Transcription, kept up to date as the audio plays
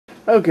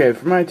Okay,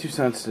 for my 2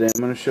 cents today,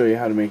 I'm going to show you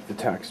how to make the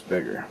text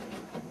bigger.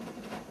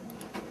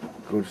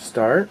 Go to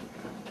Start,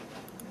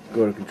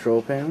 go to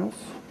Control Panels,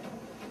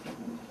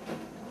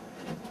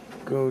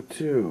 go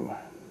to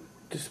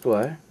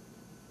Display,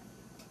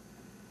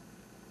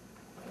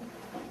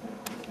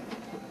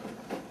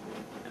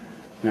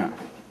 now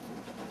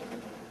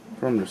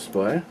from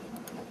Display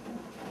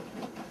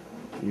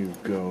you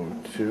go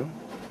to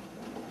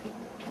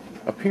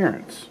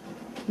Appearance.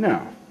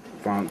 Now,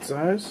 font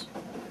size,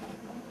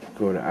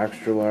 go to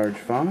extra large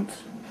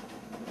fonts.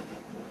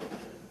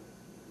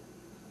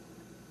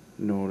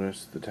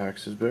 Notice the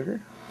text is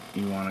bigger.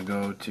 You want to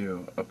go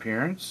to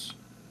Appearance,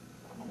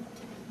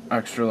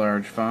 extra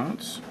large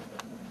fonts.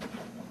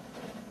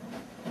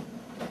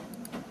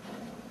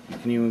 You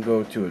can even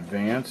go to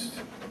Advanced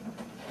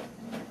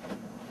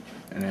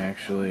and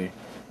actually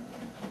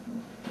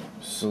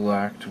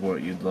select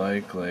what you'd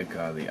like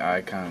the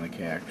icon,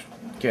 the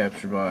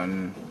capture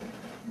button,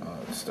 all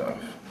that stuff.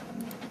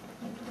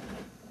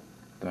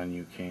 Then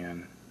you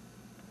can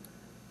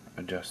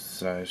adjust the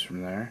size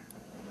from there.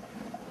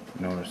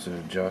 Notice it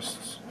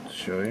adjusts to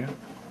show you.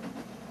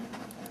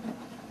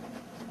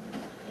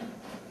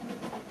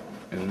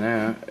 And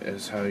that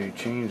is how you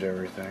change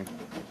everything.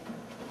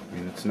 I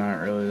mean, it's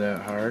not really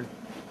that hard.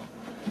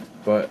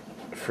 But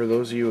for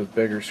those of you with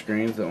bigger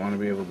screens that want to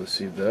be able to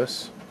see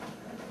this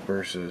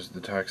versus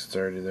the text that's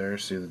already there,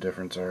 see the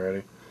difference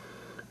already.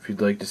 If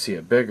you'd like to see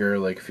it bigger,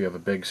 like if you have a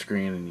big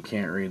screen and you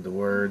can't read the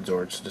words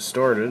or it's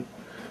distorted,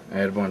 I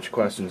had a bunch of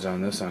questions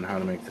on this on how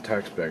to make the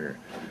text bigger.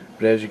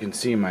 But as you can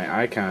see,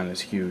 my icon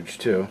is huge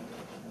too.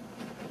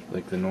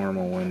 Like the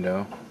normal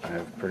window, I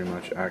have pretty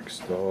much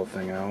X'd the whole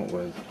thing out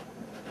with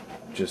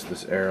just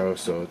this arrow,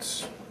 so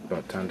it's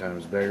about 10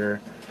 times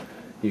bigger.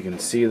 You can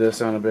see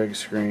this on a big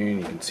screen,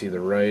 you can see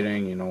the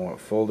writing, you know what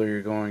folder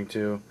you're going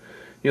to.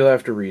 You'll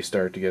have to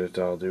restart to get it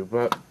to all do,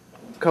 but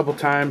a couple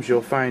times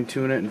you'll fine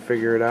tune it and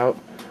figure it out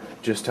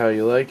just how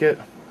you like it.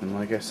 And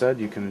like I said,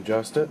 you can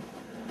adjust it.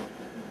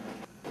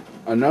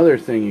 Another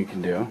thing you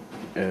can do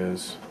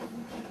is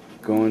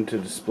go into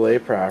Display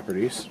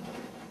Properties.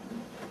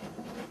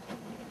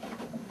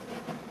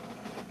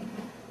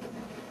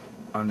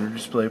 Under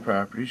Display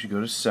Properties, you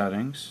go to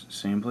Settings,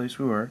 same place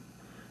we were,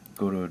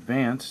 go to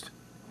Advanced,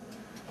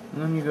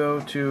 and then you go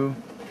to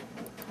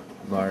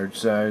Large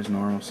Size,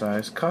 Normal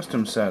Size,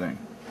 Custom Setting.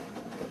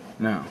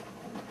 Now,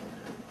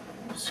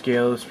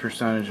 scale this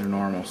percentage of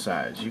normal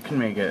size. You can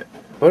make it,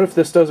 but if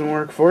this doesn't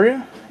work for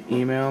you,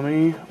 email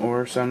me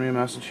or send me a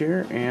message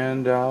here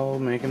and I'll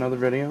make another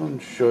video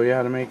and show you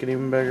how to make it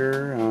even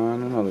bigger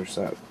on another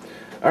set.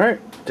 Alright,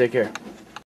 take care.